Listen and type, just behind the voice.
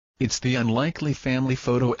It's the unlikely family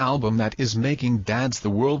photo album that is making dads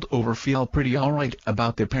the world over feel pretty alright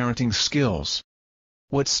about their parenting skills.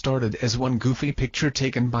 What started as one goofy picture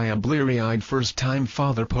taken by a bleary-eyed first-time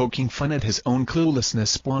father poking fun at his own cluelessness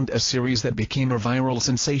spawned a series that became a viral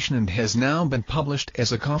sensation and has now been published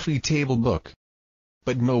as a coffee table book.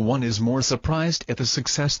 But no one is more surprised at the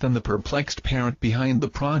success than the perplexed parent behind the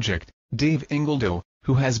project, Dave Engledow,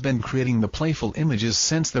 who has been creating the playful images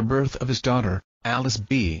since the birth of his daughter, Alice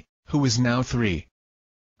B., who is now 3.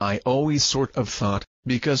 I always sort of thought,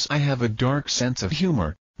 because I have a dark sense of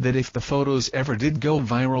humor, that if the photos ever did go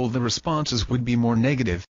viral the responses would be more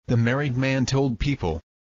negative, the married man told People.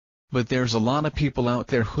 But there's a lot of people out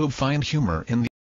there who find humor in the